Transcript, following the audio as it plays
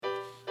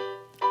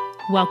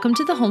Welcome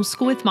to the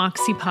Homeschool with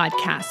Moxie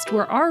podcast,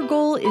 where our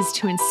goal is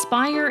to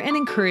inspire and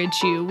encourage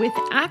you with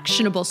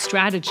actionable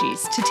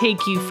strategies to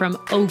take you from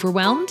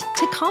overwhelmed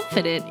to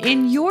confident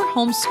in your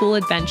homeschool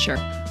adventure.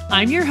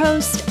 I'm your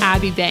host,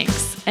 Abby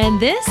Banks, and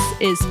this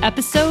is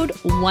episode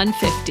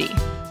 150.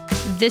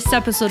 This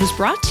episode is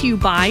brought to you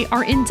by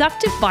our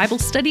inductive Bible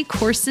study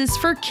courses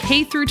for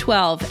K through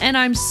 12, and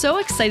I'm so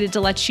excited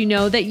to let you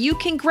know that you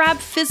can grab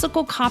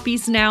physical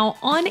copies now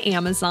on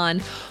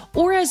Amazon.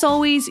 Or as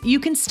always,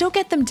 you can still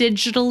get them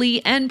digitally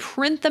and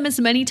print them as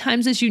many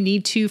times as you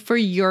need to for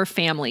your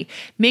family.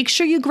 Make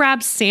sure you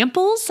grab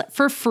samples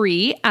for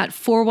free at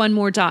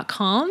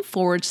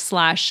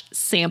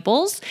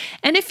 41more.com/samples.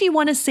 And if you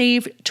want to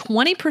save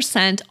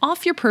 20%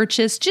 off your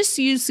purchase, just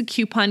use the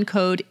coupon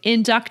code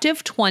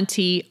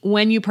INDUCTIVE20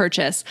 when you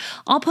purchase.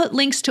 I'll put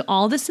links to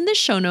all this in the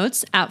show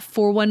notes at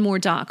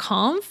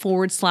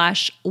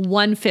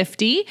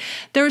 41more.com/150.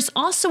 There's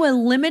also a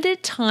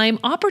limited time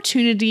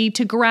opportunity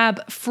to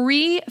grab free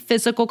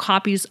physical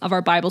copies of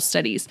our Bible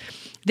studies.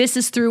 This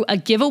is through a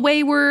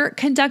giveaway we're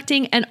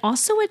conducting and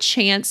also a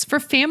chance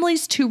for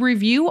families to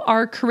review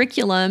our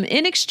curriculum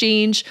in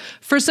exchange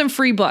for some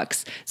free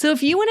books. So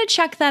if you want to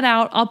check that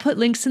out, I'll put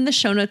links in the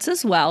show notes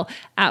as well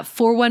at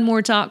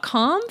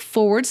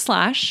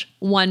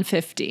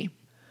 41more.com/150.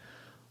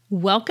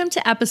 Welcome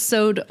to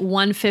episode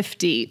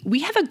 150.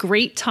 We have a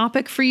great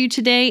topic for you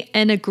today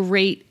and a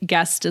great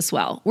guest as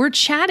well. We're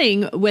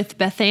chatting with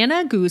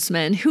Bethana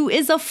Guzman, who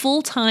is a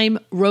full-time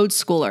road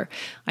schooler.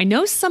 I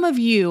know some of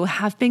you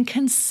have been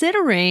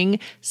considering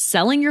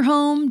selling your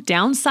home,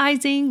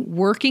 downsizing,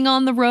 working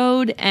on the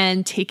road,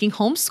 and taking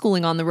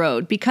homeschooling on the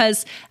road,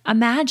 because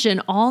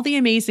imagine all the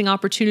amazing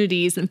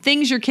opportunities and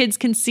things your kids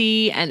can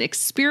see and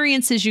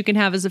experiences you can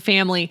have as a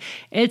family.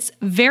 It's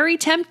very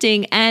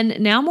tempting, and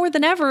now more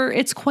than ever,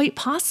 it's quite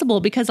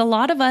possible because a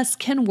lot of us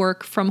can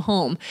work from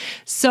home.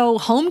 So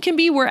home can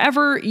be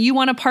wherever you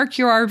want to park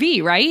your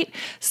RV, right?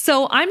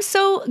 So I'm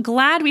so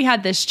glad we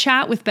had this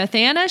chat with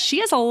Bethana. She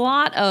has a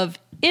lot of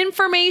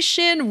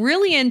information,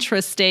 really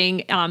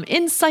interesting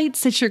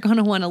insights that you're going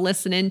to want to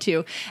listen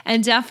into.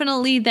 And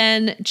definitely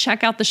then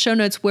check out the show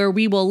notes where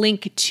we will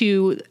link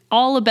to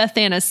all of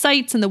Bethana's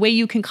sites and the way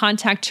you can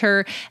contact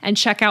her and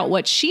check out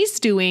what she's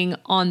doing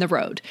on the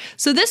road.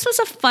 So this was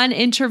a fun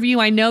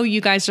interview. I know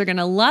you guys are going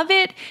to love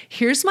it.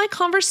 Here's my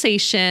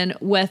conversation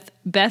with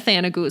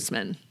Bethana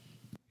Guzman.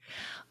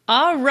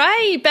 All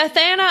right,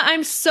 Bethana,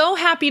 I'm so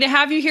happy to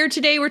have you here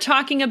today. We're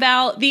talking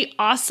about the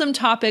awesome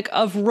topic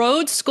of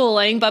road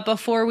schooling. But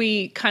before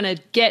we kind of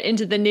get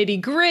into the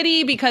nitty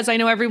gritty, because I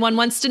know everyone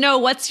wants to know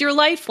what's your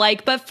life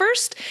like. But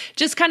first,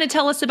 just kind of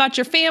tell us about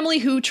your family,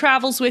 who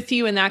travels with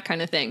you and that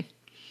kind of thing.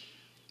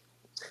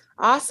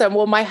 Awesome.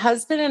 Well, my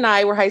husband and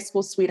I were high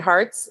school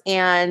sweethearts,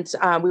 and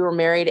we were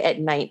married at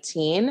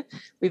 19.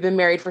 We've been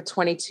married for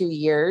 22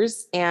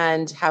 years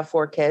and have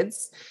 4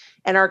 kids.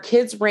 And our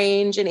kids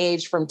range in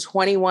age from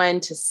 21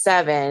 to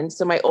 7.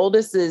 So my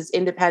oldest is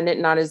independent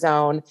and on his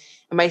own.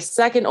 And my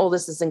second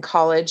oldest is in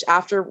college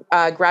after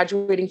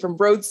graduating from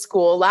road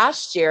school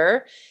last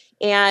year.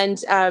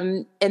 And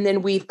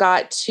then we've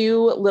got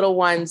 2 little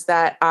ones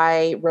that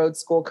I road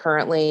school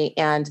currently,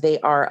 and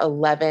they are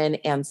 11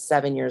 and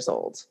 7 years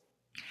old.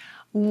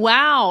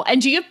 Wow.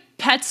 And do you have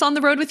pets on the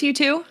road with you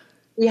too?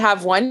 We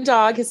have 1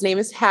 dog. His name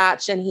is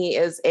Hatch, and he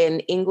is an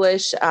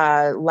English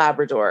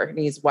Labrador. And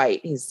he's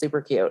white. He's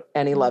super cute,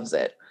 and he loves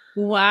it.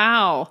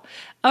 Wow.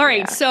 All right.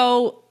 Yeah.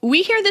 So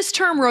we hear this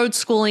term road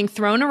schooling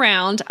thrown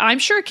around. I'm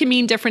sure it can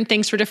mean different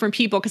things for different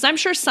people, because I'm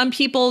sure some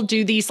people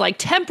do these like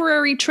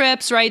temporary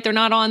trips, right? They're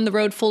not on the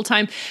road full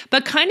time,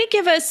 but kind of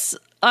give us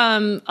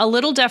a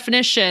little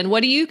definition.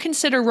 What do you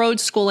consider road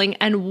schooling,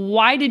 and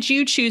why did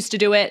you choose to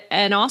do it?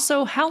 And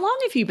also, how long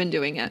have you been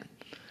doing it?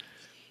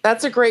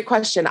 That's a great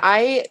question.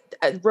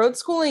 Road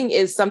schooling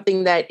is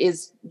something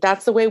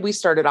that's the way we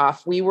started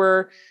off. We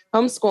were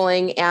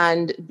homeschooling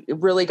and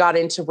really got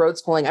into road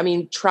schooling. I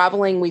mean,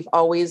 traveling, we've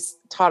always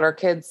taught our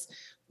kids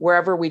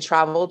wherever we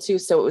traveled to.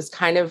 So it was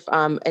kind of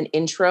an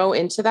intro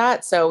into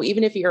that. So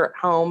even if you're at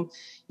home,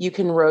 you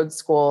can road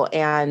school.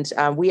 And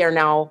we are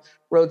now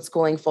road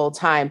schooling full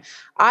time.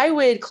 I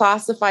would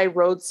classify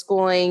road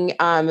schooling,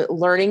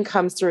 learning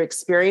comes through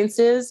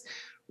experiences.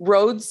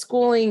 Road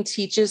schooling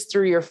teaches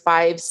through your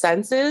 5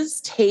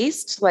 senses.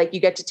 Taste, like you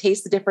get to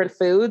taste the different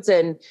foods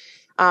and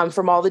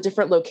from all the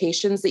different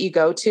locations that you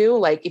go to.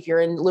 Like if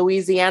you're in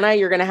Louisiana,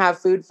 you're going to have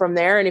food from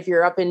there. And if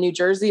you're up in New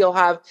Jersey,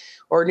 or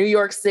New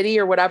York City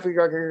or whatever,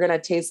 you're going to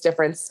taste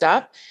different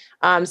stuff.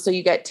 So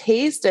you get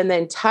taste, and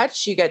then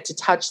touch. You get to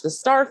touch the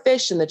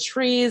starfish and the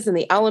trees and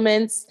the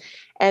elements.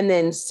 And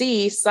then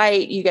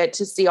sight, you get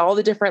to see all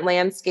the different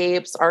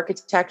landscapes,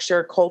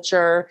 architecture,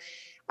 culture.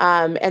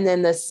 And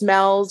then the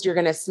smells, you're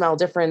going to smell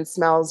different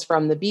smells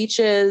from the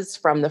beaches,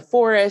 from the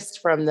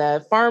forest, from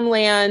the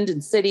farmland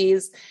and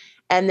cities.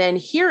 And then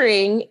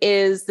hearing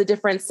is the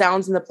different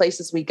sounds in the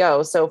places we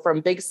go. So from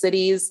big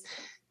cities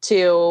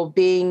to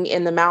being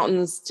in the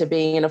mountains, to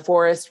being in a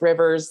forest,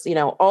 rivers,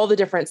 all the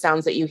different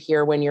sounds that you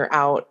hear when you're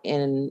out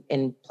in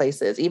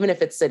places, even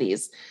if it's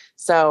cities.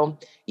 So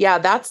yeah,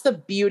 that's the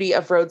beauty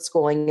of road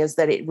schooling, is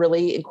that it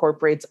really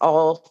incorporates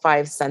all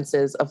five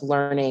senses of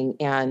learning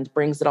and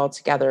brings it all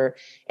together.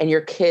 And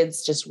your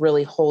kids just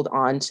really hold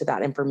on to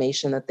that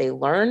information that they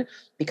learn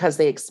because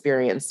they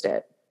experienced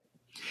it.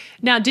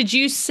 Now, did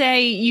you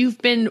say you've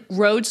been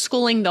road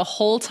schooling the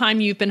whole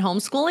time you've been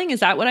homeschooling? Is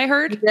that what I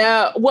heard?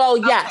 No. Well,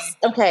 yes.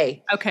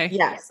 Okay. Okay.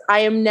 Yes. I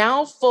am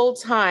now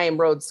full-time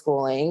road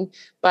schooling,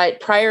 but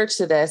prior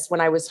to this,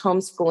 when I was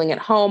homeschooling at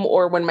home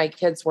or when my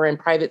kids were in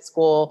private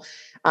school,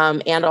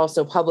 and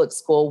also public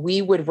school,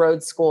 we would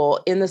road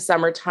school in the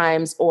summer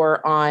times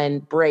or on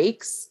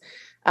breaks.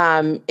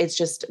 It's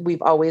just,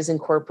 we've always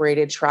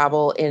incorporated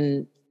travel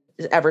in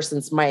ever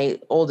since my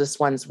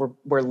oldest ones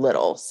were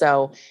little.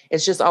 So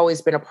it's just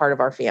always been a part of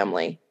our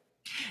family.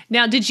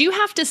 Now, did you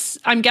have to,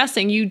 I'm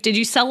guessing did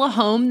you sell a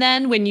home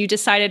then when you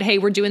decided, hey,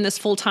 we're doing this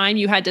full time?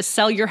 You had to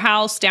sell your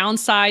house,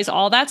 downsize,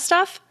 all that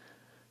stuff?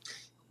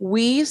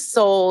 We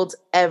sold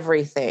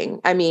everything.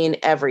 I mean,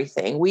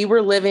 everything. We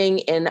were living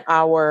in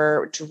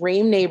our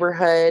dream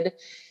neighborhood.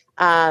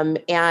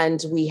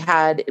 And we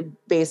had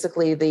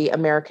basically the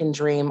American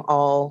dream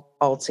all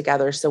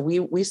together. So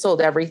we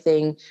sold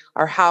everything,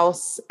 our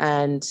house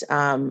and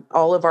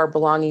all of our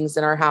belongings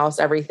in our house,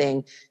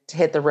 everything, to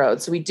hit the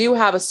road. So we do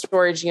have a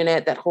storage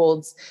unit that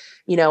holds,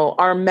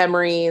 our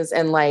memories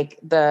and like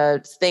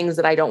the things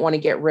that I don't want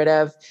to get rid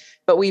of.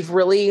 But we've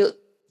really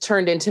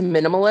turned into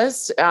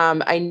minimalist.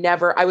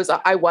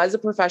 I was a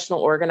professional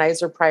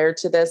organizer prior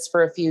to this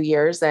for a few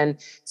years. And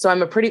so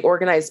I'm a pretty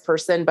organized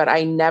person, but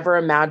I never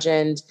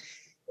imagined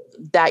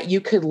that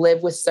you could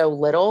live with so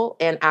little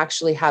and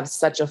actually have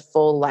such a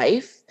full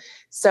life.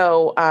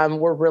 So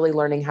we're really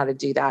learning how to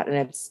do that. And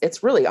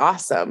it's really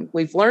awesome.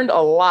 We've learned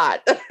a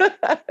lot.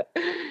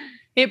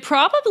 It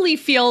probably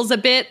feels a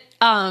bit,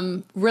 I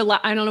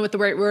don't know what the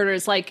right word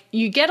is, like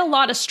you get a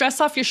lot of stress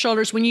off your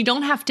shoulders when you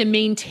don't have to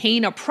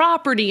maintain a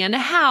property and a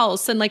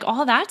house and like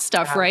all that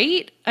stuff, yeah.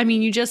 Right? I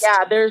mean,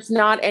 there's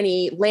not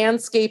any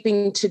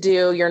landscaping to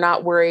do. You're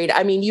not worried.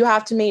 I mean, you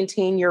have to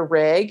maintain your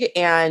rig,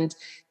 and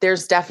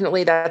there's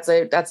definitely, that's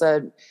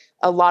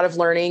a lot of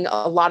learning,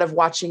 a lot of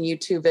watching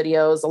YouTube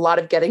videos, a lot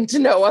of getting to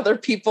know other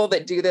people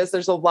that do this.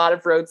 There's a lot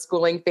of road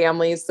schooling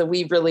families. So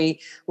we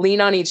really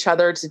lean on each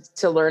other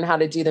to learn how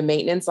to do the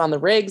maintenance on the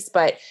rigs.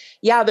 But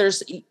yeah,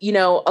 there's,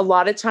 a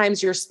lot of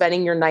times you're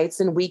spending your nights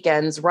and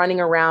weekends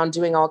running around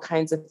doing all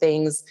kinds of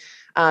things,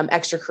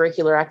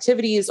 extracurricular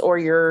activities, or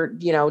you're,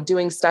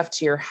 doing stuff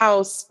to your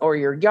house or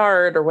your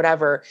yard or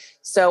whatever.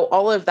 So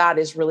all of that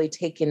is really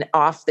taken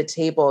off the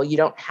table. You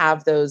don't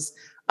have those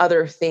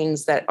other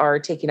things that are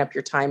taking up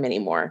your time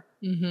anymore.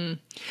 Mm-hmm.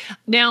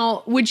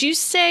 Now, would you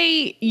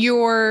say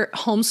your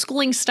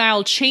homeschooling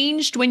style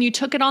changed when you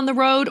took it on the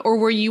road, or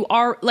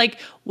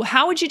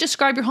how would you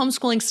describe your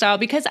homeschooling style?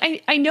 Because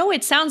I know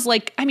it sounds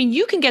like,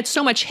 you can get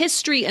so much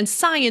history and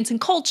science and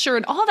culture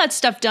and all that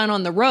stuff done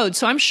on the road.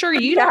 So I'm sure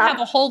you don't have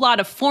a whole lot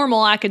of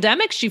formal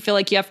academics you feel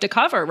like you have to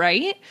cover,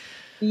 right?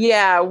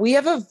 Yeah, we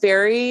have a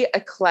very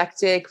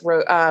eclectic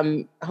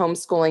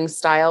homeschooling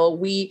style.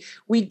 We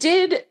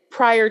did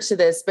prior to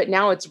this, but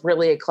now it's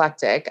really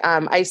eclectic.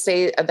 I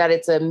say that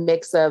it's a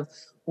mix of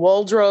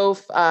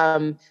Waldorf.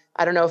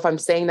 I don't know if I'm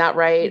saying that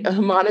right.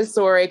 Mm-hmm.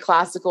 Montessori,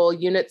 classical,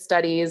 unit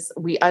studies.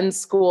 We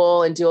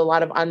unschool and do a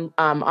lot of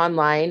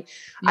online.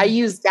 Mm-hmm. I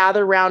use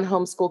gather round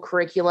homeschool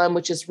curriculum,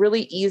 which is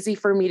really easy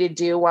for me to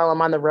do while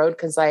I'm on the road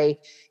because I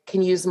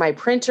can use my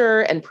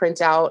printer and print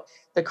out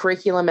the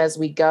curriculum as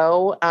we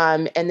go.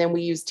 And then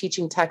we use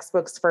teaching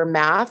textbooks for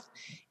math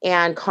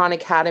and Khan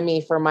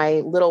Academy for my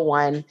little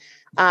one.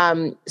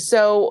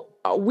 So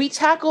we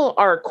tackle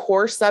our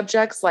core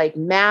subjects like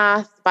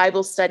math,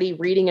 Bible study,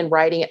 reading and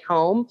writing at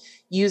home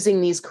using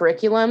these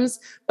curriculums.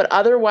 But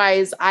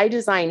otherwise, I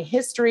design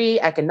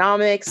history,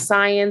 economics,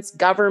 science,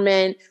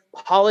 government,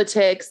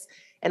 politics,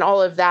 and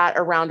all of that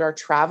around our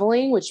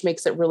traveling, which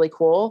makes it really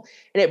cool.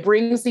 And it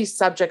brings these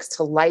subjects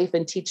to life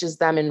and teaches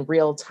them in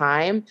real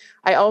time.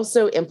 I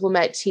also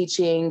implement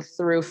teaching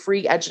through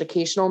free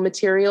educational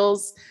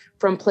materials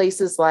from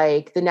places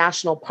like the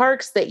national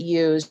parks that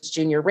use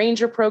junior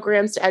ranger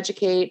programs to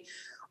educate.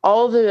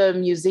 All the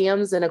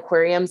museums and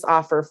aquariums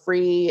offer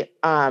free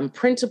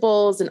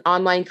printables and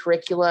online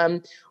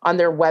curriculum on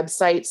their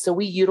website. So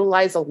we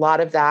utilize a lot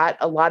of that.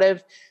 A lot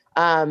of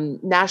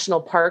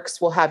national parks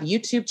will have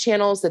YouTube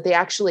channels that they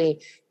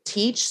actually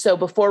teach. So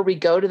before we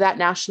go to that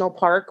national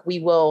park, we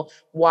will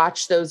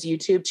watch those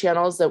YouTube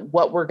channels that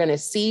what we're going to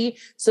see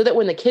so that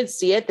when the kids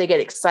see it, they get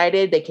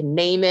excited, they can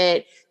name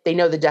it, they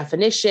know the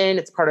definition,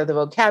 it's part of the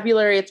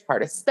vocabulary, it's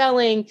part of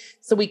spelling.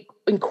 So we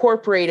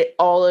incorporated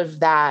all of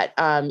that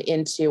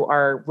into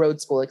our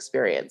road school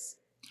experience.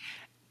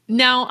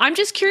 Now, I'm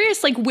just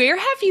curious, where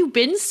have you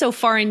been so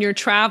far in your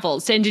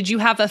travels? And did you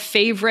have a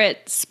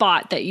favorite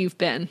spot that you've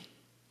been?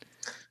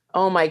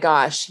 Oh my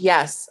gosh.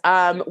 Yes.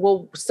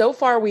 Well, so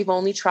far we've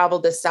only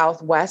traveled the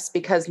Southwest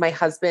because my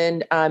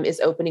husband is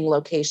opening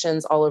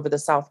locations all over the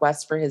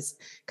Southwest for his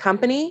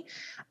company.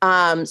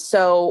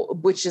 So,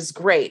 which is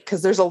great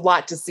because there's a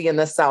lot to see in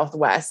the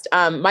Southwest.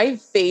 My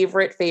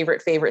favorite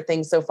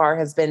thing so far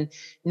has been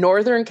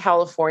Northern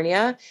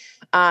California.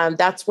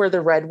 That's where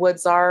the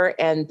redwoods are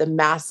and the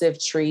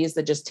massive trees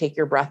that just take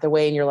your breath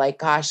away. And you're like,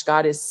 gosh,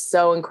 God is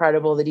so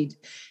incredible that he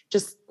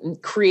just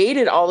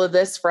created all of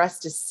this for us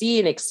to see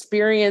and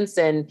experience.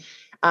 And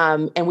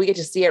we get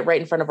to see it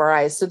right in front of our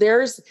eyes. So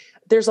there's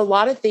a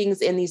lot of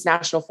things in these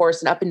national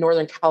forests and up in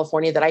Northern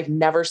California that I've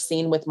never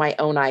seen with my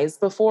own eyes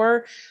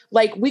before.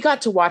 Like we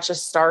got to watch a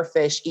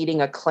starfish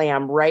eating a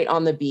clam right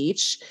on the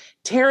beach,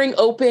 tearing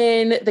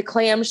open the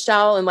clam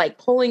shell and like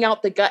pulling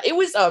out the gut. It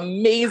was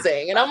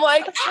amazing. And I'm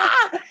like,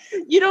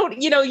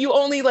 you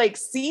only like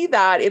see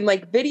that in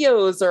like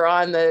videos or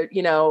on the,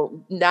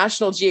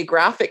 National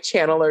Geographic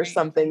channel or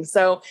something.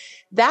 So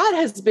that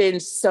has been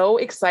so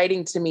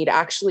exciting to me to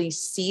actually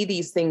see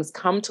these things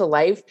come to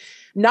life,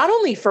 not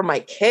only for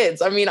my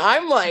kids. I mean,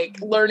 I'm like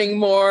learning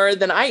more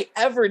than I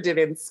ever did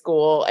in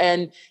school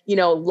and,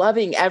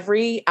 loving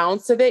every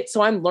ounce of it.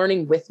 So I'm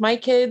learning with my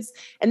kids.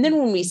 And then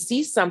when we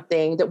see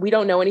something that we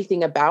don't know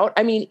anything about,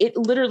 I mean, it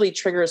literally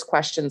triggers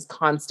questions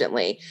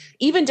constantly,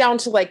 even down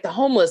to like the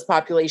homeless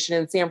population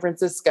in San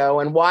Francisco.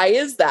 And why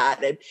is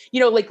that? And,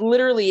 like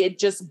literally it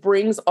just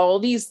brings all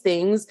these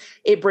things.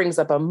 It brings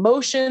up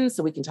emotions.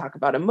 So we can talk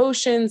about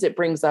emotions. It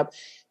brings up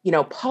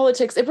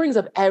politics, it brings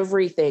up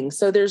everything.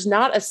 So there's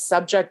not a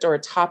subject or a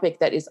topic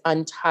that is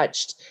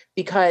untouched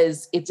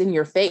because it's in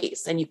your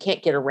face and you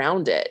can't get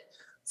around it.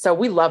 So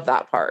we love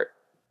that part.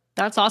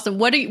 That's awesome.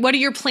 What are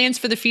your plans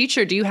for the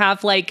future? Do you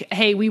have like,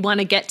 hey, we want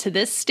to get to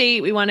this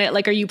state. We want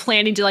to are you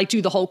planning to like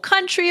do the whole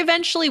country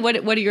eventually? What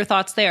are your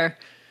thoughts there?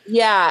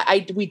 Yeah,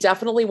 we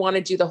definitely want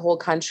to do the whole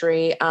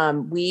country.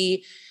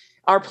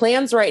 Our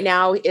plans right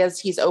now is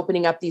he's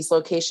opening up these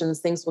locations,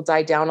 things will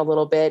die down a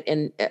little bit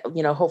and,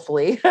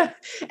 hopefully,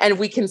 and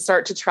we can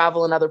start to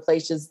travel in other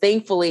places.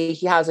 Thankfully,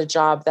 he has a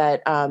job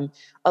that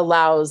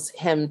allows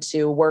him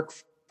to work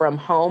from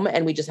home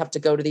and we just have to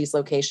go to these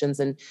locations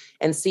and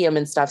see them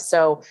and stuff.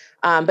 So,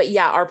 but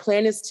yeah, our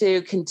plan is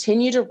to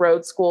continue to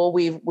road school.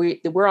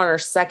 We're on our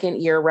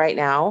second year right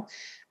now.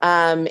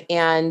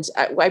 And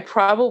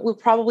we'll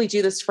probably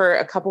do this for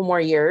a couple more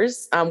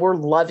years. We're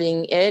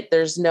loving it.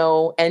 There's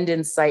no end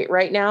in sight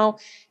right now.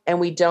 And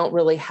we don't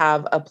really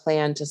have a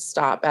plan to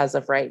stop as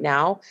of right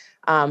now.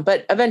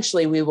 But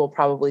eventually we will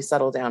probably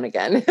settle down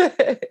again.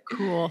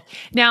 Cool.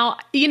 Now,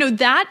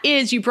 that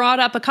is, you brought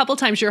up a couple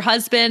times your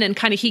husband and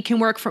kind of he can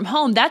work from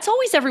home. That's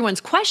always everyone's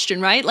question,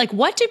 right? Like,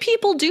 what do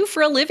people do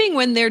for a living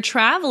when they're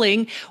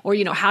traveling or,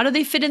 how do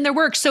they fit in their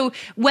work? So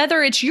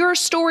whether it's your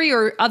story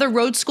or other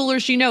road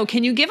schoolers,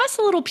 can you give us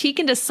a little peek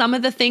into some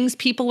of the things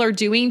people are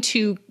doing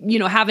to,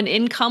 have an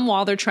income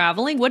while they're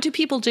traveling? What do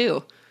people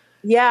do?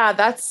 Yeah,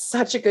 that's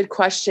such a good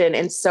question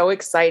and so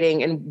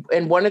exciting.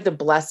 And one of the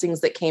blessings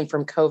that came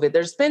from COVID,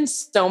 there's been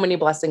so many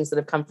blessings that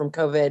have come from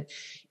COVID,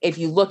 if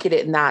you look at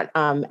it in that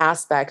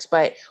aspect.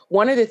 But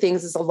one of the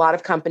things is a lot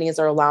of companies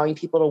are allowing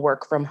people to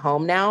work from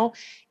home now.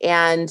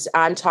 And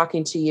I'm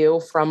talking to you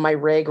from my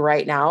rig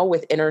right now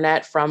with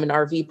internet from an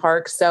RV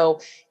park. So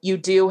you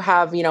do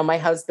have, my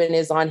husband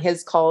is on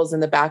his calls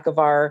in the back of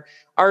our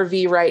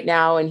RV right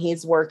now and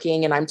he's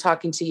working and I'm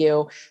talking to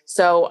you.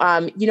 So,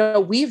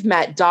 we've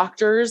met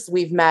doctors,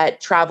 we've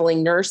met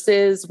traveling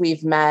nurses,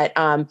 we've met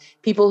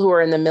people who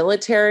are in the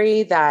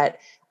military that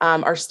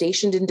are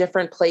stationed in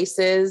different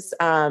places.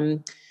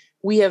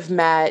 We have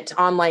met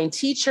online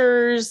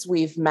teachers.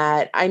 We've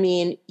met,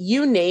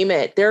 you name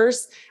it.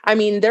 There's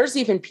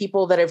even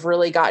people that have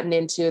really gotten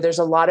into, there's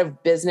a lot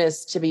of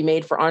business to be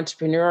made for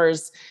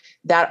entrepreneurs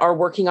that are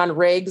working on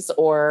rigs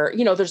or,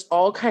 there's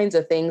all kinds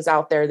of things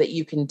out there that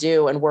you can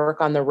do and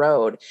work on the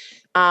road.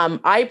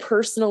 I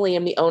personally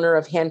am the owner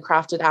of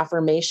Handcrafted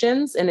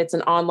Affirmations, and it's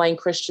an online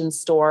Christian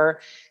store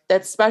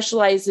that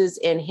specializes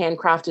in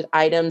handcrafted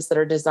items that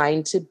are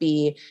designed to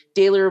be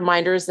daily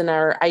reminders in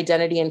our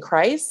identity in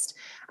Christ.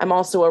 I'm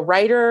also a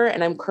writer,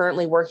 and I'm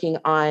currently working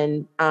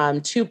on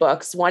 2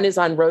 books. One is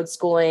on road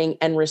schooling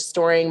and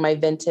restoring my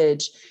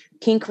vintage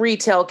kink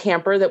retail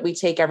camper that we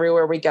take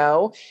everywhere we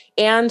go.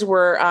 And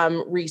we're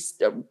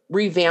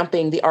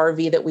revamping the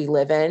RV that we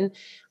live in.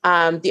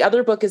 The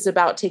other book is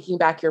about taking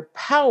back your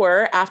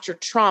power after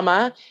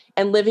trauma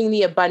and living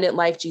the abundant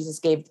life Jesus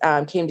came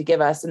to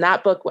give us. And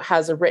that book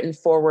has a written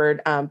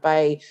foreword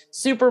by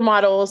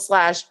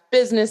supermodel /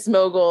 business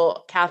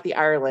mogul Kathy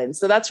Ireland.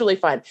 So that's really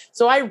fun.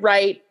 So I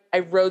write, I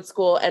road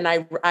school, and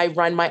I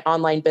run my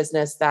online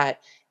business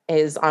that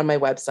is on my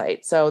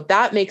website. So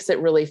that makes it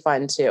really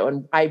fun too.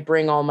 And I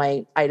bring all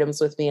my items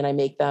with me and I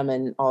make them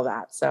and all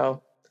that.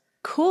 So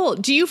cool.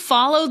 Do you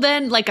follow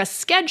then like a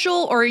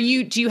schedule, or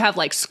do you have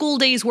like school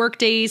days, work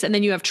days, and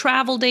then you have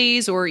travel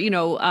days, or,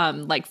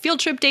 like field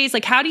trip days?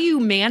 Like, how do you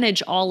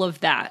manage all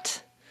of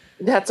that?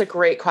 That's a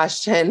great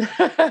question.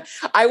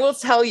 I will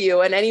tell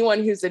you, and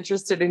anyone who's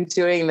interested in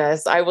doing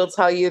this, I will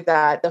tell you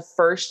that the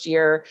first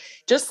year,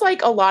 just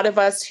like a lot of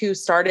us who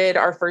started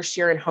our first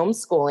year in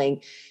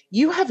homeschooling,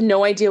 you have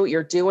no idea what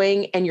you're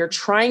doing and you're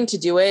trying to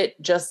do it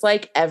just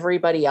like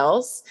everybody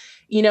else,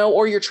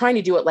 or you're trying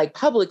to do it like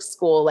public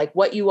school, like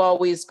what you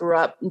always grew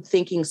up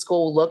thinking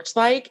school looked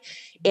like.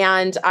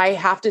 And I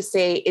have to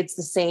say, it's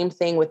the same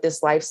thing with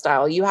this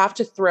lifestyle. You have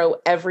to throw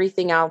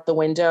everything out the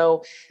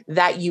window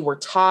that you were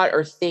taught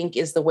or think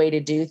is the way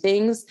to do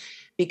things,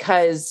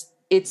 because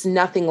it's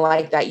nothing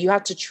like that. You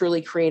have to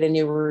truly create a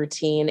new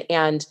routine.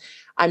 And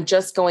I'm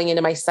just going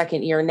into my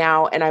second year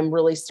now, and I'm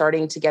really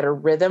starting to get a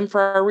rhythm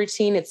for our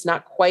routine. It's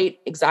not quite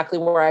exactly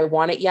where I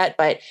want it yet,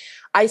 but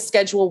I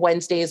schedule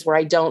Wednesdays where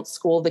I don't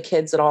school the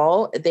kids at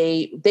all.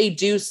 They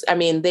do, I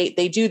mean, they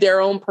do their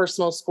own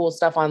personal school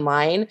stuff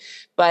online,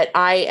 but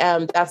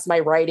that's my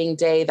writing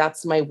day.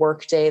 That's my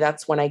work day.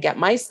 That's when I get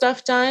my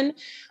stuff done.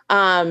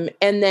 And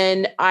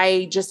then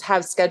I just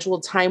have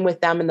scheduled time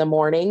with them in the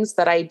mornings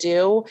that I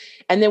do.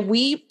 And then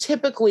we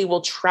typically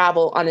will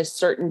travel on a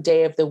certain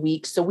day of the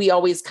week. So we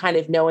always kind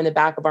of know in the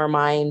back of our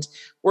mind,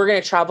 we're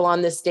going to travel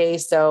on this day.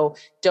 So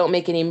don't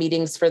make any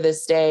meetings for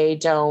this day.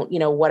 Don't,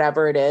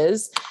 whatever it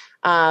is.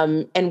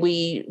 And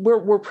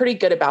we're pretty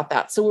good about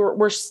that. So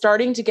we're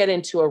starting to get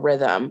into a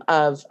rhythm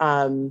of,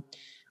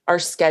 our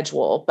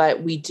schedule,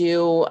 but we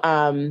do,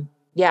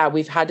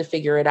 we've had to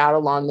figure it out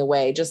along the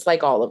way, just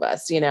like all of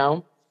us,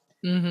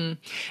 Mm-hmm.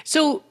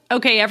 So,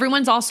 okay,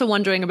 everyone's also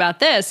wondering about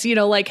this,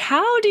 like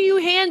how do you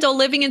handle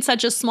living in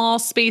such a small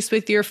space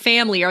with your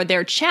family? Are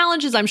there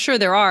challenges? I'm sure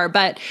there are,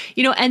 but,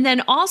 and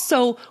then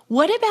also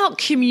what about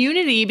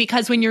community?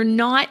 Because when you're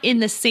not in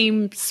the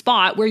same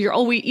spot where you're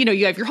always,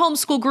 you have your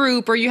homeschool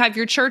group or you have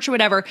your church or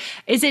whatever,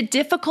 is it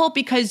difficult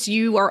because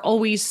you are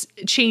always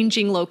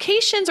changing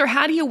locations, or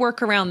how do you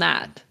work around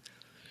that?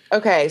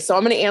 Okay, so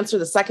I'm going to answer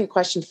the second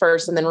question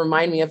first and then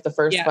remind me of the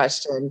first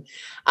question.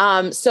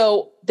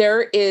 So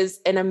there is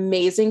an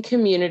amazing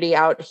community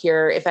out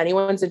here. If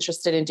anyone's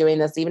interested in doing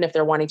this, even if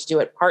they're wanting to do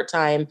it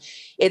part-time,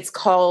 it's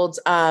called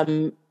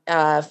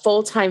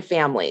Full-Time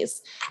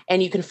Families.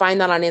 And you can find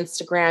that on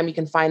Instagram. You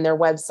can find their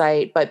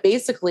website. But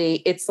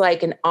basically, it's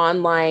like an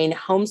online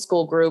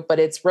homeschool group, but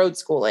it's road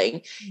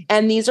schooling.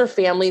 And these are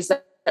families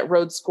that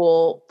road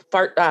school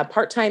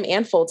part-time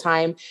and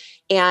full-time.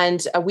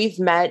 And we've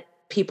met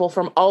people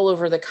from all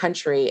over the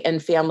country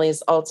and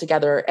families all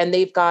together. And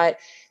they've got,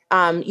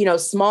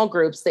 small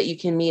groups that you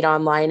can meet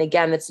online.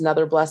 Again, it's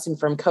another blessing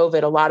from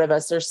COVID. A lot of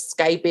us are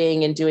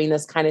Skyping and doing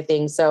this kind of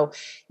thing. So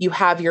you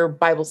have your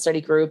Bible study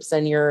groups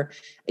and your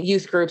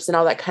youth groups and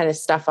all that kind of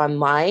stuff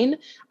online.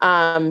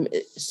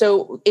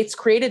 So it's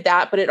created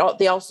that, but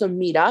they also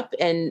meet up.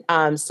 And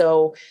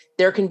so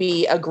there can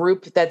be a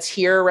group that's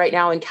here right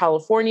now in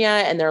California,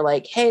 and they're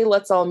like, hey,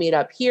 let's all meet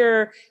up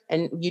here.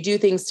 And you do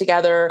things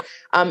together.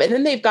 And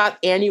then they've got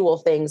annual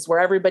things where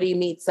everybody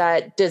meets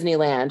at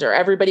Disneyland, or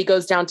everybody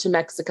goes down to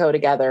Mexico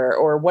together,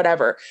 or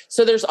whatever.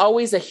 So there's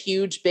always a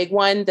huge, big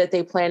one that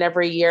they plan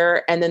every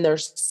year. And then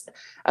there's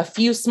a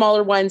few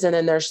smaller ones. And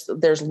then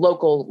there's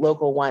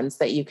local ones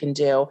that you can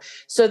do.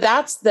 So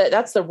that's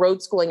the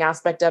road schooling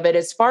aspect of it.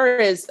 As far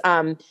as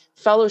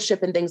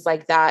fellowship and things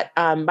like that,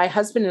 my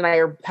husband and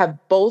I have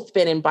both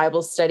been in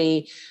Bible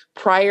study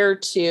prior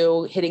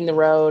to hitting the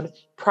road,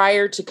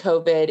 prior to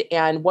COVID.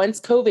 And once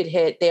COVID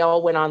hit, they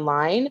all went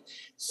online.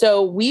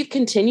 So we've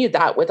continued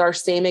that with our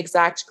same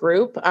exact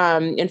group.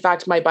 In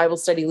fact, my Bible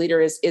study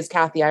leader is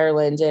Kathy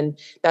Ireland, and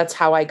that's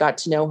how I got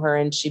to know her.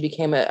 And she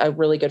became a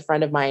really good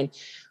friend of mine.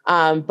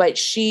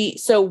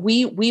 So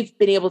we've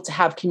been able to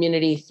have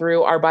community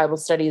through our Bible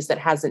studies that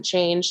hasn't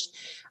changed.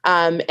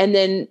 And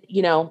then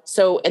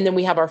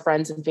we have our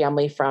friends and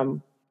family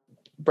from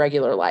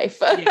regular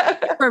life.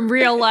 From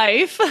real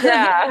life.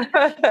 Yeah.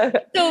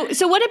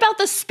 So what about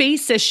the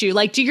space issue?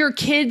 Like, do your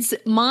kids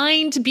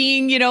mind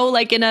being,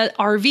 like in a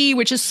RV,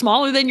 which is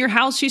smaller than your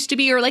house used to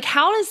be? Or like,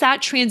 how does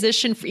that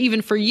transition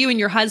even for you and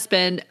your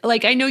husband?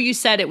 Like, I know you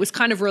said it was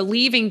kind of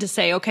relieving to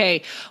say,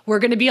 okay, we're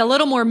going to be a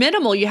little more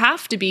minimal. You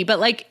have to be, but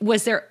like,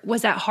 was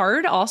that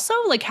hard also?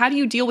 Like, how do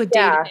you deal with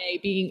day to day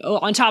being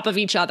on top of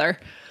each other?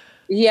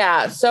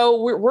 Yeah.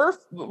 So we're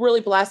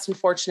really blessed and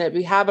fortunate.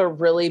 We have a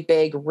really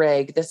big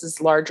rig. This is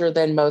larger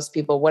than most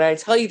people. When I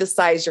tell you the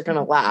size, you're going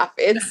to laugh.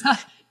 It's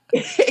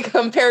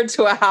compared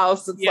to a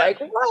house. It's like,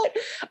 what?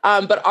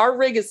 But our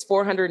rig is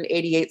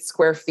 488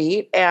 square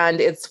feet and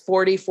it's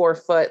 44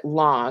 foot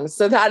long.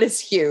 So that is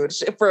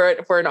huge for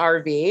an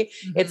RV.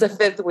 Mm-hmm. It's a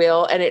fifth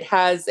wheel and it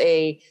has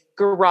a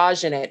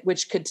garage in it,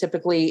 which could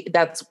typically,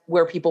 that's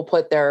where people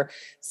put their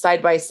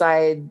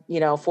side-by-side,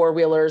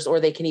 four-wheelers, or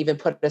they can even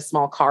put a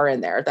small car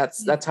in there.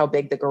 That's how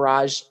big the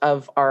garage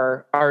of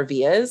our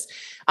RV is.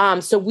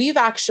 So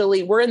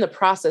we're in the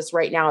process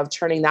right now of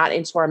turning that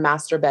into our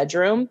master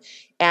bedroom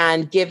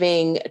and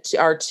giving to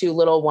our two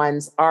little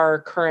ones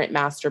our current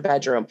master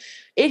bedroom.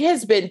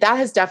 That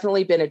has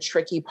definitely been a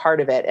tricky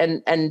part of it.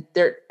 And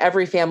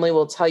every family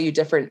will tell you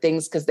different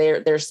things because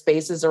their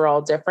spaces are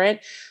all different.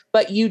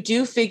 But you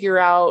do figure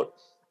out,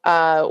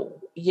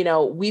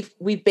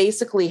 we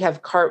basically have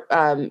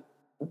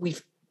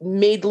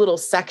made little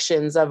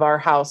sections of our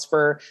house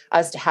for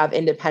us to have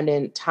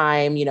independent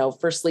time,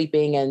 for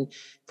sleeping and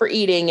for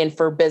eating and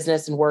for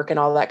business and work and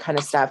all that kind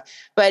of stuff.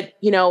 But,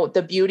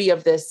 the beauty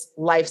of this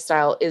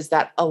lifestyle is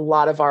that a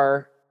lot of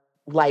our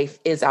life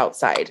is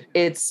outside.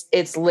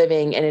 It's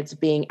living and it's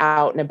being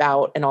out and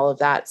about and all of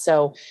that.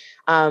 So,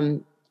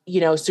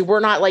 so we're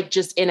not like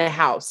just in a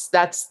house.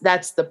 That's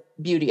the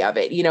beauty of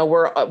it.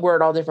 We're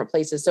at all different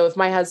places. So if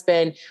my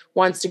husband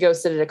wants to go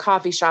sit at a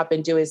coffee shop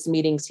and do his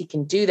meetings, he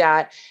can do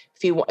that.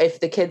 If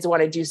the kids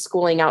want to do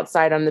schooling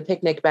outside on the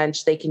picnic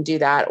bench, they can do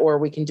that, or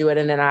we can do it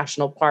in a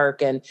national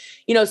park. And,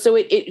 so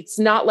it's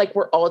not like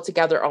we're all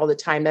together all the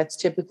time. That's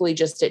typically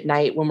just at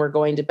night when we're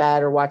going to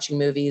bed or watching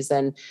movies,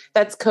 and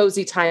that's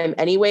cozy time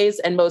anyways.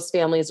 And most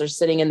families are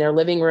sitting in their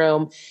living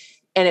room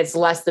and it's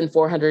less than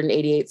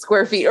 488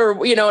 square feet,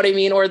 or you know what I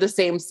mean? Or the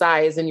same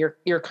size, and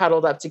you're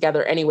cuddled up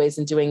together anyways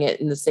and doing it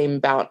in the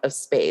same amount of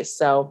space.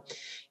 So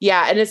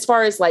yeah. And as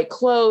far as like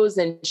clothes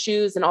and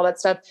shoes and all that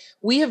stuff,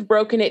 we have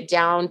broken it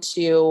down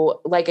to,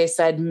 like I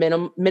said,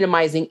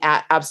 minimizing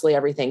absolutely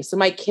everything. So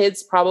my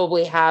kids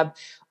probably have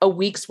a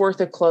week's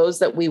worth of clothes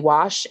that we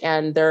wash,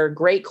 and they're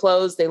great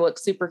clothes. They look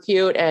super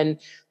cute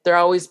and they're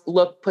always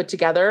look put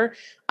together.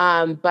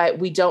 But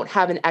we don't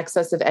have an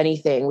excess of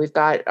anything. We've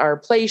got our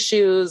play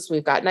shoes.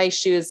 We've got nice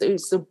shoes.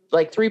 So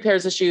like 3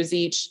 pairs of shoes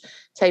each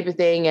type of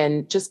thing,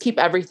 and just keep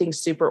everything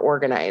super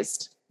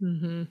organized.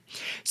 Mm-hmm.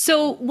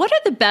 So what are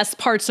the best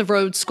parts of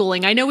road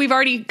schooling? I know we've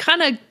already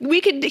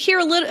we could hear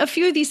a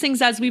few of these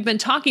things as we've been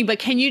talking, but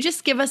can you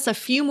just give us a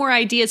few more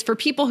ideas for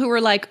people who are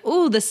like,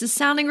 oh, this is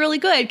sounding really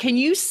good. Can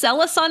you sell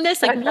us on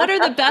this? Like, what are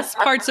the best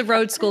parts of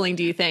road schooling,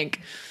 do you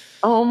think?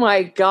 Oh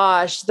my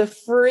gosh, the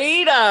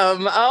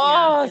freedom.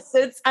 Oh,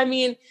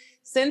 yeah.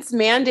 Since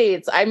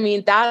mandates,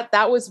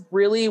 that was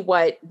really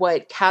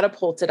what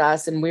catapulted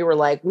us. And we were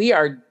like, we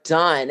are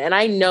done. And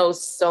I know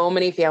so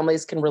many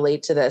families can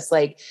relate to this.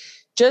 Like,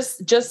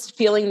 just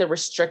feeling the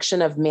restriction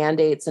of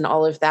mandates and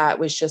all of that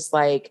was just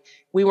like,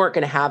 we weren't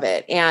going to have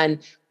it. And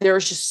there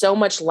was just so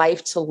much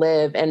life to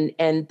live.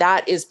 And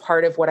that is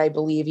part of what I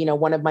believe,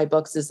 one of my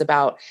books is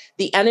about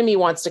the enemy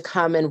wants to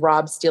come and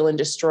rob, steal, and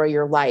destroy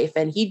your life.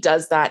 And he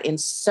does that in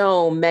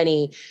so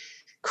many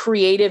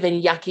creative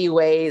and yucky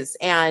ways.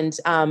 And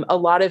a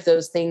lot of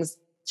those things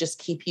just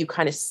keep you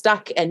kind of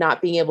stuck and not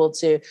being able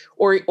to,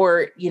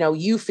 or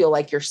you feel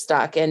like you're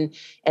stuck, and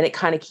it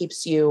kind of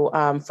keeps you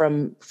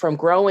from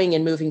growing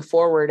and moving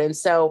forward. And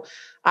so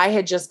I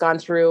had just gone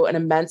through an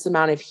immense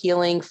amount of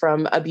healing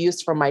from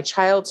abuse from my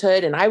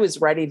childhood, and I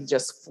was ready to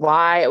just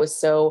fly. I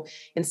was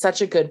in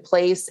such a good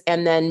place.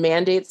 And then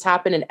mandates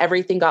happened and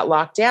everything got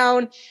locked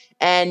down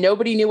and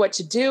nobody knew what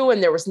to do.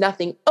 And there was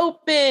nothing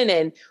open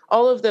and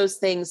all of those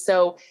things.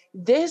 So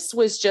this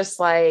was just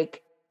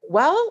like,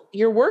 well,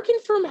 you're working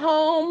from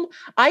home.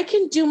 I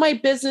can do my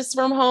business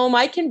from home.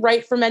 I can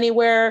write from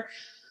anywhere.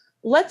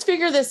 Let's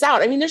figure this out.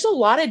 There's a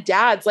lot of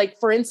dads, like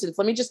for instance,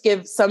 let me just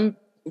give some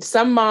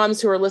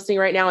moms who are listening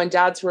right now and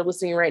dads who are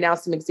listening right now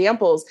some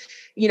examples.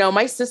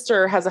 My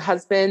sister has a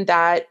husband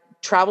that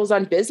travels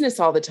on business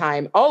all the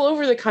time, all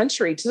over the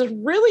country to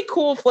really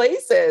cool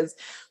places.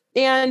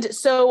 And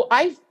so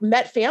I've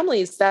met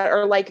families that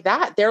are like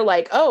that. They're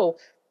like, oh,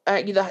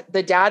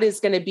 the dad is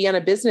going to be on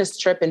a business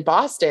trip in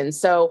Boston.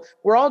 So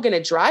we're all going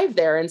to drive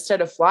there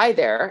instead of fly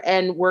there.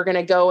 And we're going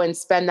to go and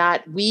spend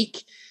that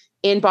week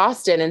in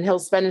Boston, and he'll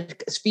spend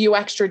a few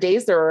extra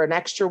days there or an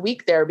extra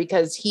week there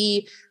because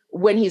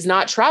when he's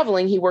not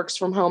traveling, he works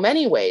from home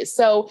anyways.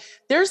 So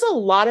there's a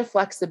lot of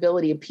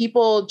flexibility.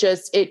 People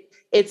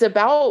it's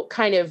about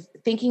kind of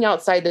thinking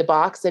outside the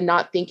box and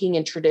not thinking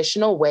in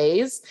traditional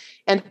ways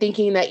and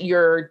thinking that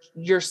you're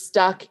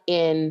stuck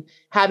in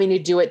having to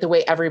do it the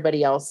way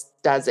everybody else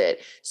does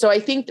it. So I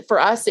think for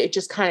us, it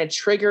just kind of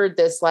triggered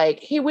this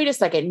like, hey, wait a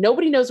second.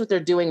 Nobody knows what they're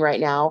doing right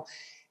now.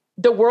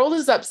 The world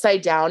is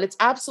upside down. It's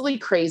absolutely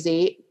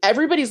crazy.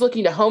 Everybody's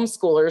looking to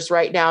homeschoolers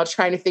right now,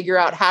 trying to figure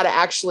out how to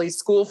actually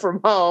school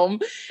from home.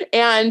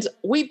 And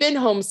we've been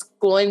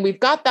homeschooling. We've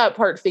got that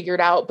part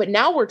figured out, but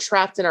now we're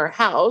trapped in our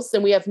house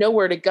and we have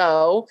nowhere to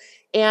go.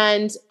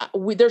 And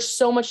there's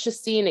so much to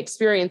see and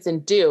experience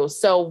and do.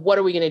 So what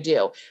are we going to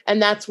do?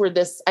 And that's where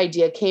this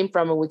idea came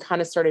from. And we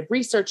kind of started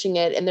researching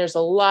it. And there's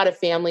a lot of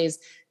families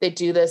that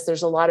do this.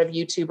 There's a lot of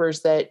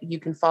YouTubers that you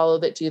can follow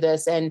that do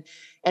this. And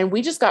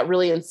we just got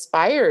really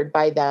inspired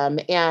by them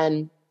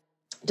and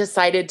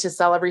decided to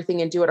sell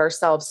everything and do it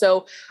ourselves.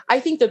 So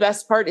I think the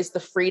best part is the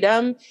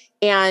freedom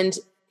and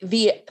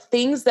the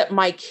things that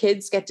my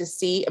kids get to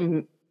see,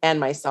 and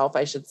myself,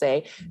 I should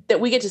say, that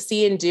we get to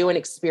see and do and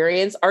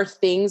experience are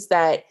things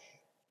that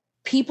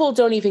people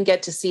don't even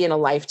get to see in a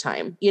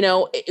lifetime.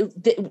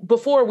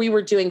 Before we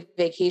were doing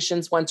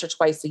vacations once or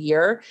twice a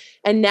year,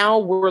 and now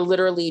we're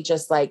literally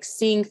just like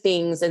seeing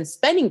things and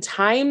spending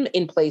time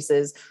in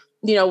places.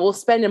 We'll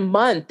spend a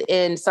month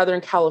in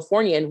Southern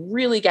California and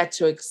really get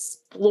to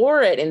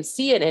explore it and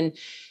see it and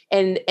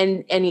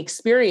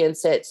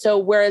experience it. So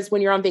whereas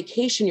when you're on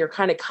vacation, you're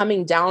kind of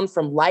coming down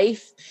from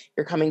life,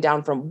 you're coming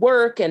down from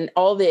work and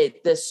all the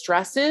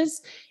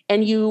stresses.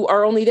 and you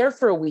are only there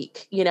for a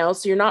week,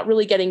 so you're not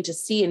really getting to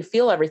see and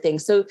feel everything.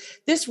 So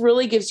this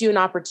really gives you an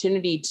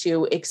opportunity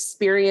to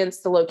experience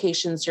the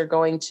locations you're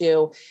going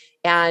to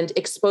and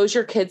expose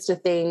your kids to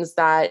things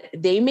that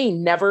they may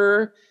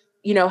never,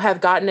 have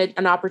gotten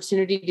an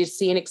opportunity to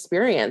see and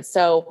experience.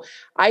 So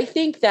I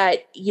think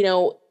that,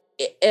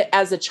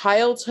 as a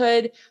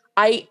childhood,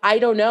 I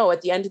don't know.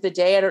 At the end of the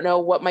day, I don't know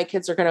what my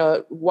kids are going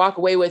to walk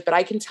away with, but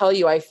I can tell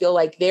you, I feel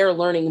like they're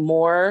learning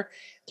more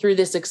through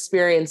this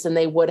experience than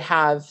they would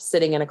have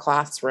sitting in a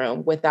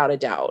classroom, without a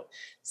doubt.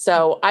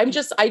 So I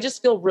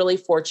just feel really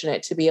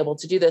fortunate to be able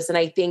to do this. And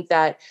I think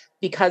that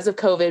because of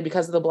COVID,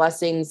 because of the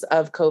blessings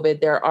of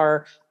COVID, there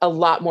are a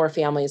lot more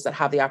families that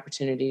have the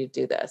opportunity to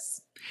do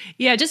this.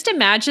 Yeah, just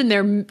imagine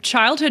their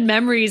childhood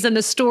memories and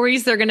the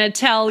stories they're going to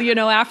tell,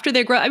 after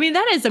they grow. I mean,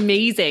 that is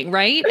amazing,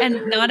 right?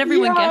 And not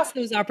everyone gets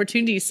those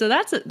opportunities. So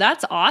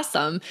that's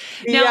awesome.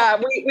 Now,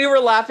 we were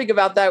laughing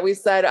about that. We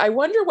said, I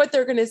wonder what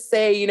they're going to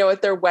say,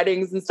 at their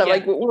weddings and stuff,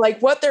 like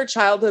what their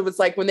childhood was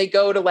like when they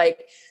go to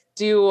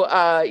do,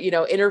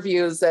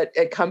 interviews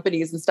at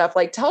companies and stuff.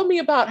 Like, tell me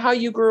about how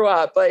you grew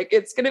up. Like,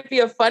 it's going to be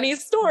a funny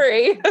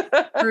story.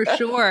 For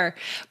sure.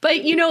 But,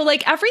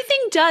 everything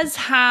does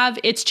have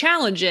its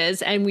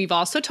challenges. And we've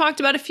also talked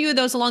about a few of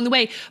those along the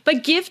way.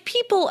 But give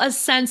people a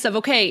sense of,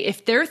 okay,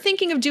 if they're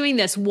thinking of doing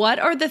this, what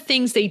are the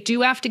things they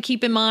do have to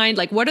keep in mind?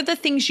 Like, what are the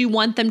things you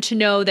want them to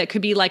know that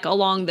could be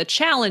along the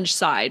challenge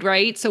side,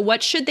 right? So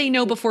what should they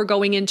know before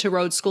going into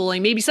road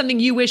schooling? Maybe something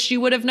you wish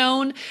you would have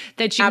known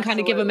that you can kind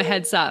of give them a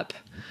heads up.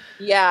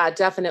 Yeah,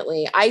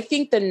 definitely. I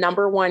think the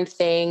number one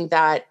thing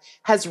that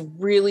has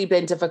really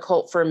been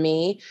difficult for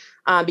me,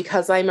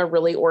 because I'm a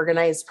really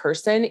organized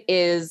person,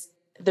 is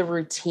the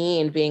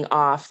routine being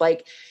off.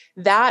 Like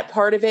that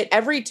part of it,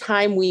 every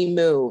time we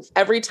move,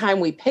 every time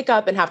we pick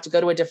up and have to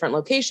go to a different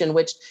location,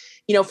 which,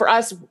 for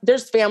us,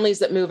 there's families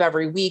that move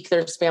every week.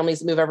 There's families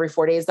that move every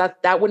 4 days.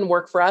 That wouldn't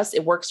work for us.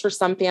 It works for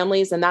some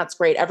families, and that's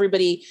great.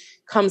 Everybody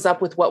comes up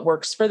with what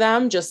works for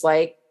them, just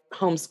like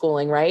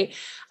homeschooling, right?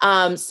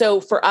 So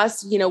for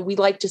us, we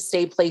like to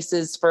stay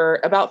places for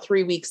about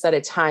 3 weeks at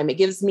a time. It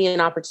gives me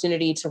an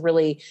opportunity to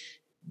really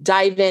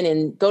dive in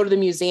and go to the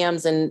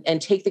museums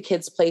and take the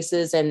kids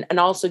places, and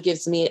also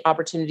gives me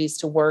opportunities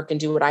to work and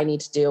do what I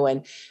need to do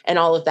and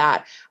all of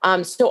that.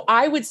 So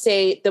I would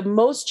say the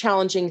most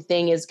challenging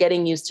thing is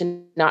getting used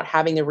to not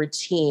having a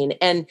routine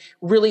and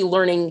really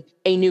learning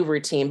a new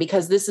routine,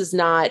 because this is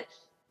not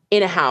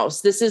in a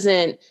house. This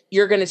isn't,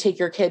 you're going to take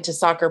your kid to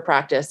soccer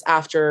practice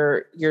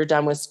after you're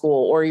done with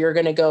school, or you're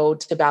going to go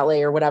to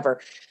ballet or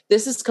whatever.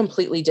 This is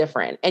completely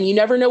different. And you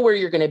never know where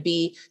you're going to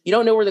be. You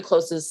don't know where the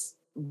closest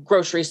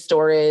grocery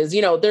store is.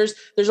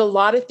 There's a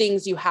lot of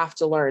things you have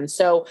to learn.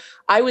 So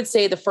I would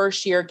say the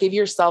first year, give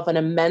yourself an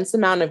immense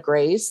amount of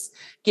grace,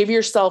 give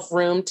yourself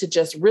room to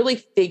just really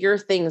figure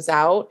things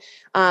out.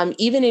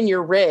 Even in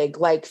your rig,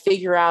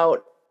 figure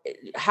out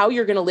how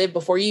you're going to live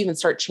before you even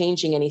start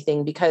changing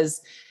anything,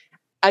 because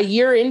a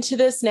year into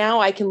this now,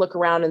 I can look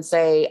around and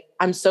say,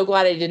 I'm so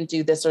glad I didn't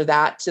do this or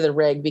that to the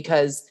rig,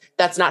 because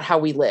that's not how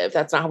we live.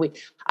 That's not how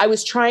I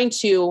was trying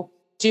to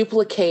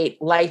duplicate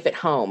life at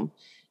home.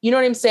 You know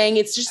what I'm saying?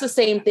 It's just the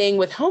same thing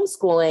with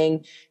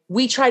homeschooling.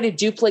 We try to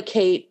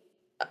duplicate,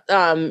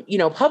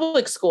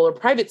 public school or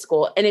private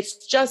school, and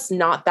it's just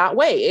not that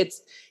way.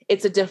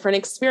 It's a different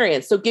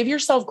experience. So give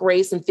yourself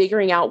grace in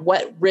figuring out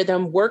what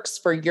rhythm works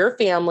for your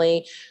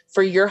family,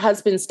 for your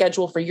husband's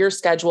schedule, for your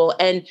schedule,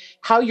 and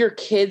how your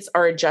kids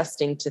are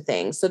adjusting to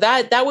things. So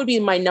that would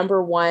be my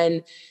number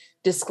one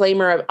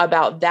disclaimer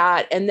about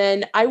that. And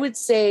then I would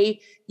say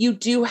you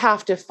do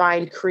have to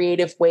find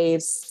creative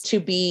ways to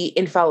be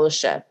in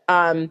fellowship.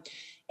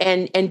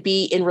 And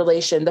be in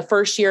relation. The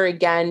first year,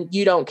 again,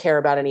 you don't care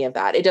about any of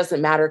that. It doesn't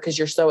matter, because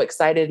you're so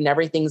excited and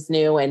everything's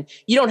new and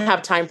you don't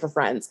have time for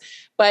friends.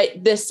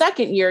 But the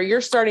second year, you're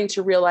starting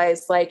to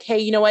realize hey,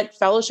 you know what?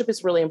 Fellowship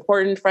is really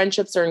important.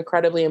 Friendships are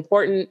incredibly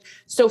important.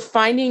 So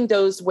finding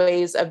those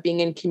ways of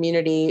being in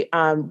community,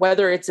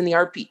 whether it's in the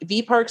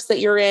RV parks that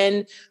you're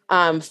in,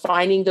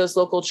 finding those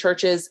local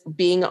churches,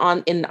 being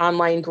in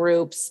online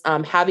groups,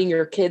 having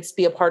your kids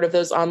be a part of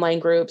those online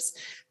groups.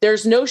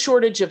 There's no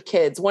shortage of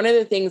kids. One of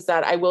the things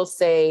that I will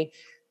say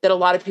that a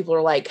lot of people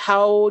are like,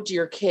 how do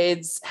your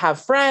kids have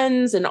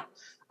friends? And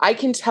I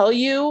can tell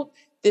you,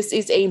 this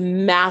is a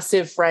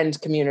massive friend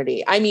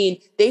community. I mean,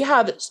 they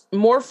have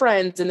more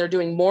friends and they're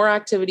doing more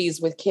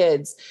activities with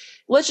kids.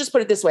 Let's just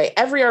put it this way.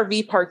 Every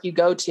RV park you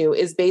go to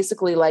is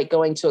basically like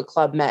going to a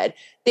Club Med.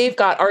 They've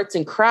got arts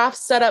and crafts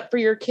set up for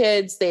your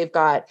kids. They've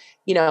got,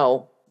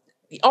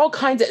 all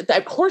kinds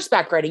of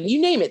horseback riding,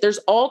 you name it. There's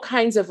all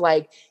kinds of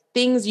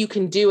things you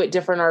can do at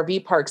different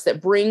RV parks that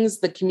brings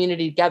the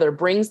community together,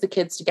 brings the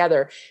kids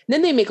together. And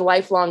then they make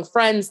lifelong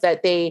friends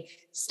that they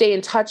stay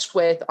in touch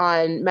with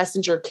on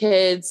Messenger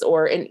Kids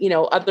or in,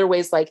 other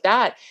ways like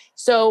that.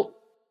 So,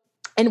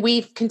 and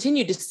we've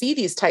continued to see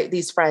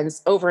these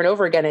friends over and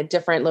over again at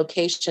different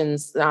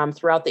locations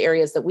throughout the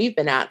areas that we've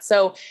been at.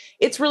 So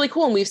it's really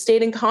cool. And we've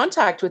stayed in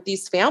contact with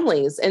these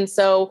families. And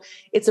so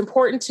it's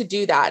important to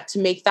do that, to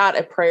make that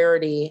a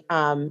priority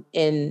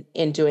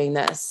in doing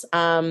this.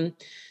 Trying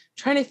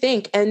to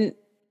think. And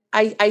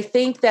I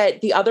think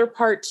that the other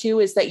part too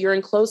is that you're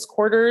in close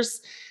quarters.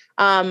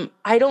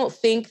 I don't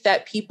think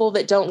that people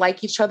that don't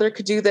like each other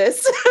could do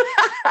this.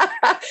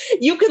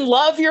 You can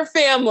love your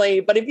family,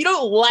 but if you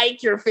don't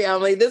like your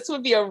family, this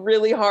would be a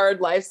really hard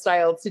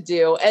lifestyle to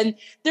do. And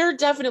there are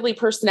definitely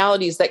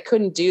personalities that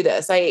couldn't do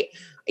this. I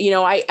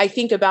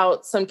think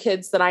about some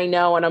kids that I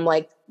know, and I'm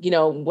like,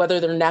 whether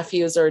they're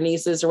nephews or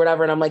nieces or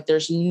whatever, and I'm like,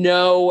 there's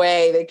no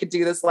way they could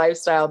do this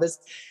lifestyle.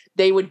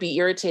 They would be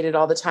irritated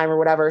all the time or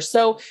whatever.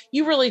 So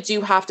you really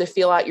do have to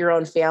feel out your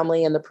own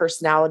family and the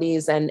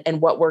personalities and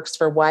what works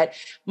for what.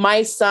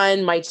 My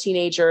son, my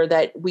teenager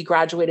that we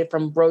graduated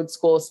from road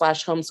school /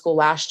 homeschool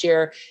last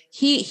year,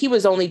 he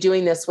was only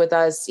doing this with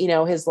us,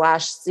 his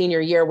last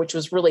senior year, which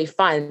was really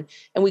fun.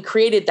 And we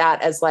created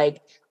that as like,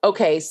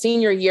 okay,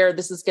 senior year,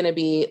 this is going to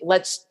be,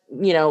 let's,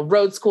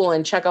 road school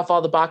and check off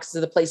all the boxes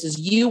of the places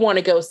you want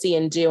to go see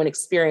and do and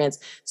experience.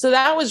 So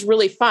that was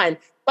really fun.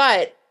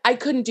 But I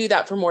couldn't do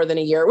that for more than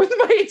a year with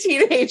my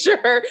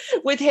teenager,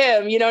 with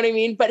him, you know what I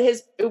mean? But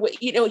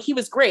he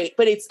was great,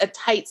 but it's a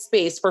tight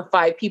space for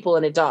 5 people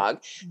and a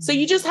dog. Mm-hmm. So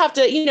you just have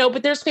to,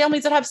 but there's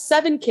families that have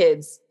 7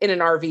 kids in an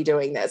RV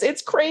doing this.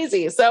 It's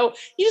crazy. So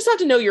you just have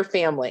to know your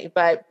family,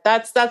 but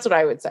that's what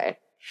I would say.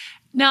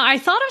 Now, I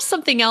thought of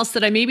something else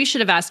that I maybe should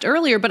have asked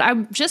earlier, but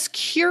I'm just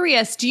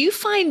curious. Do you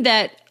find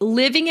that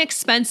living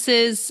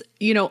expenses,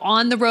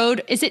 on the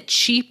road, is it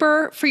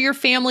cheaper for your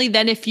family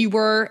than if you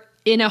were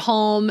in a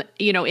home,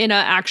 in an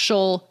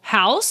actual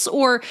house?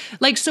 Or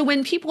so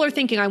when people are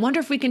thinking, I wonder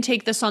if we can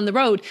take this on the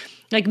road,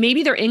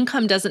 maybe their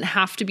income doesn't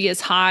have to be as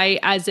high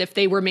as if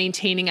they were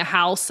maintaining a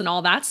house and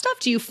all that stuff.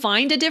 Do you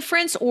find a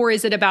difference, or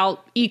is it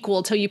about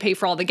equal till you pay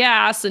for all the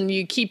gas and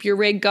you keep your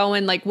rig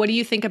going? What do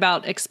you think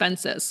about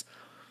expenses?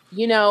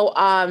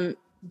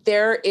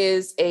 There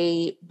is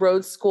a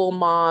road school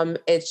mom.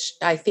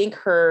 I think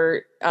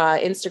her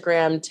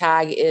Instagram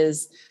tag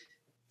is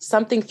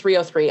something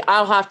 303.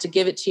 I'll have to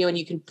give it to you and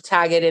you can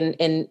tag it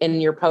in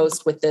your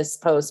post with this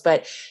post.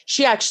 But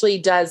she actually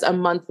does a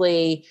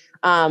monthly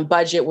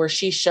budget where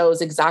she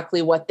shows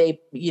exactly what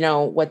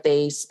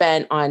they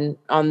spent on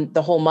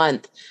the whole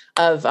month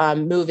of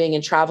moving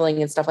and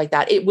traveling and stuff like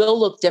that. It will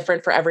look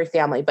different for every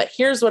family. But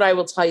here's what I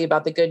will tell you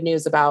about the good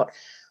news about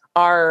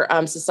our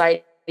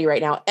society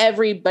right now.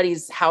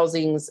 Everybody's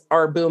housings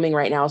are booming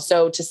right now.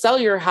 So to sell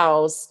your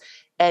house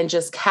and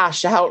just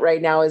cash out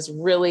right now is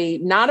really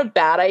not a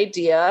bad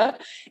idea.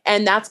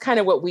 And that's kind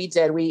of what we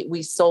did.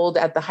 We sold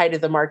at the height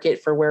of the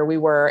market for where we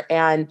were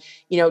and,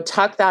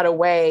 tuck that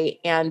away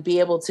and be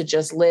able to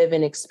just live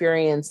and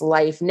experience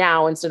life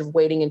now instead of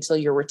waiting until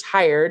you're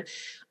retired.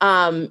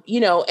 And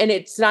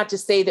it's not to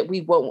say that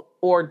we won't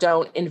or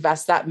don't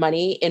invest that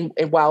money in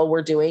while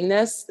we're doing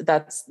this.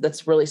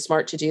 That's really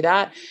smart to do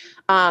that.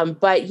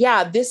 But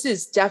yeah, this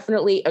is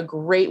definitely a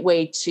great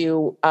way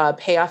to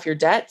pay off your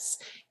debts.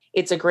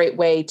 It's a great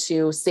way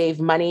to save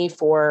money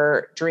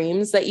for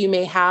dreams that you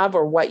may have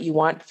or what you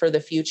want for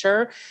the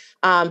future,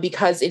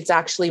 because it's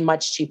actually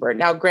much cheaper.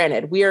 Now,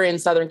 granted, we are in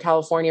Southern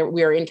California.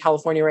 We are in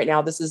California right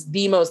now. This is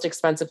the most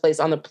expensive place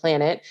on the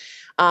planet.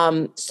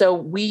 So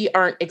we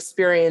aren't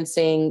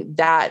experiencing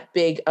that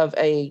big of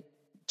a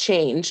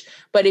change.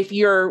 But if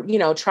you're,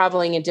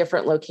 traveling in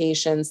different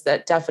locations,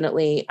 that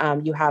definitely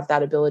you have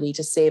that ability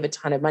to save a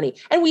ton of money.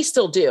 And we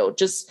still do.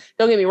 Just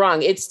don't get me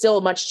wrong. It's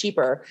still much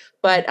cheaper,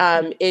 but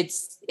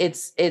it's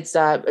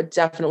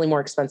definitely more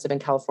expensive in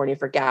California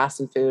for gas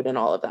and food and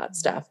all of that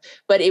stuff.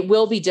 But it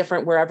will be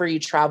different wherever you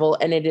travel.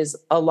 And it is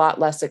a lot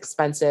less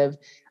expensive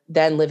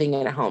than living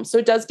in a home. So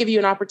it does give you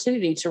an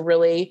opportunity to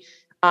really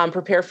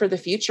prepare for the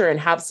future and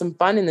have some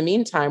fun in the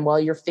meantime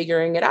while you're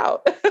figuring it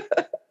out.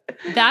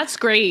 That's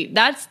great.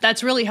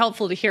 That's really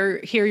helpful to hear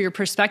your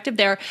perspective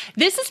there.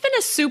 This has been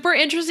a super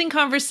interesting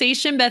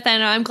conversation,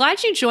 Bethanna. I'm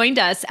glad you joined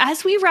us.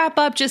 As we wrap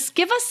up, just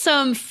give us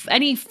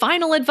any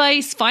final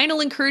advice,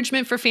 final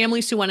encouragement for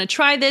families who want to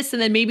try this,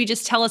 and then maybe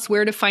just tell us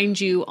where to find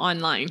you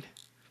online.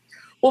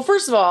 Well,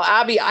 first of all,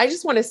 Abby, I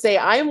just want to say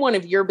I am one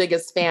of your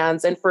biggest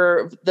fans. And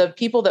for the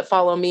people that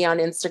follow me on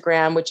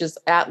Instagram, which is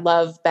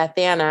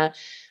 @lovebethanna,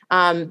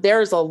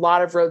 there's a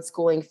lot of road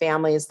schooling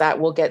families that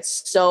will get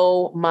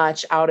so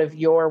much out of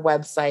your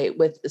website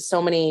with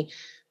so many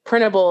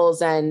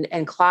printables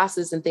and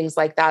classes and things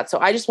like that. So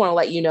I just want to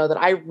let you know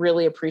that I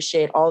really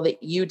appreciate all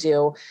that you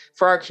do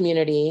for our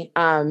community,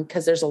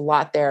 because there's a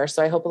lot there.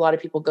 So I hope a lot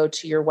of people go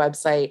to your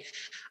website.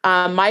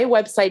 My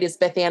website is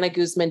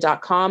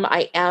BethannaGuzman.com.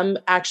 I am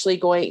actually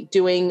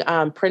doing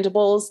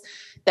printables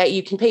that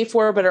you can pay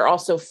for, but are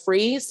also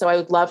free. So I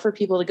would love for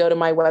people to go to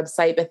my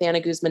website,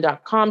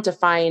 BethannaGuzman.com, to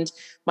find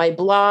my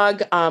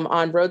blog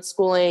on road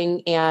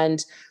schooling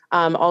and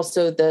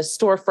also the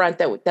storefront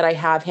that I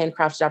have,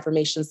 handcrafted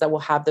affirmations that will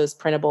have those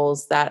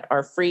printables that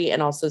are free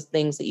and also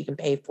things that you can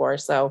pay for.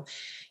 So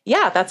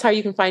yeah, that's how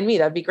you can find me.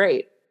 That'd be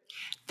great.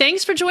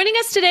 Thanks for joining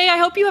us today. I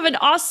hope you have an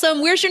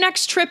awesome, where's your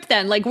next trip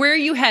then? Like, where are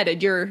you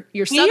headed? You're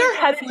We are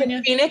headed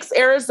to Phoenix,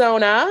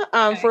 Arizona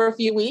for a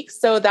few weeks.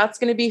 So that's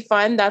going to be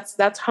fun.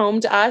 That's home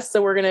to us.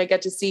 So we're going to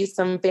get to see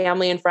some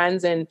family and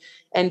friends and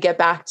get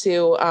back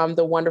to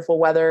the wonderful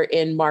weather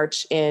in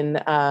March in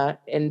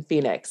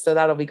Phoenix. So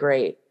that'll be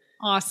great.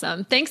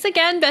 Awesome. Thanks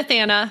again,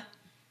 Beth-Anna.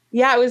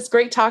 Yeah, it was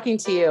great talking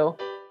to you.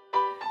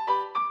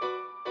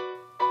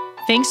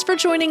 Thanks for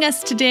joining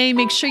us today.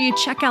 Make sure you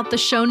check out the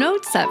show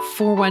notes at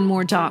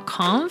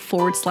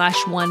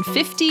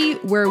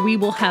 4onemore.com/150, where we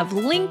will have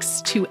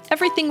links to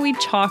everything we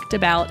talked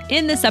about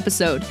in this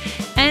episode.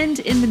 And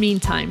in the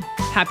meantime,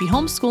 happy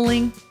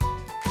homeschooling.